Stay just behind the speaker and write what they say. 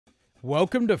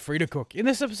Welcome to Free to Cook. In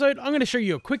this episode, I'm going to show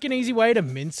you a quick and easy way to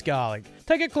mince garlic.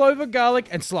 Take a clove of garlic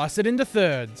and slice it into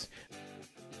thirds.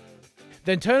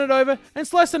 Then turn it over and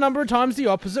slice a number of times the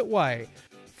opposite way,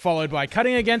 followed by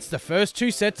cutting against the first two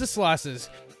sets of slices.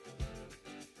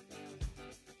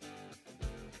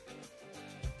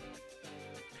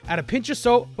 Add a pinch of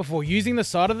salt before using the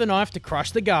side of the knife to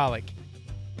crush the garlic.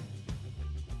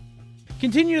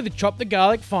 Continue to chop the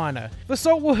garlic finer. The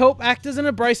salt will help act as an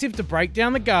abrasive to break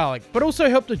down the garlic, but also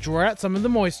help to draw out some of the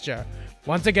moisture.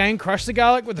 Once again, crush the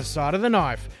garlic with the side of the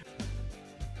knife.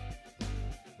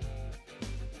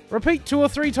 Repeat 2 or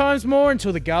 3 times more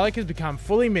until the garlic has become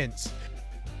fully minced.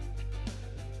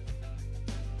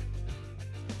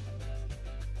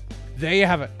 There you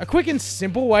have it, a quick and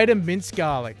simple way to mince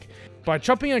garlic. By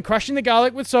chopping and crushing the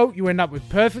garlic with salt, you end up with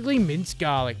perfectly minced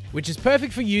garlic, which is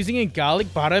perfect for using in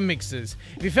garlic butter mixes.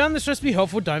 If you found this recipe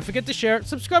helpful, don't forget to share it,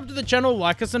 subscribe to the channel,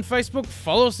 like us on Facebook,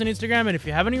 follow us on Instagram, and if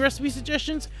you have any recipe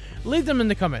suggestions, leave them in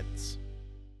the comments.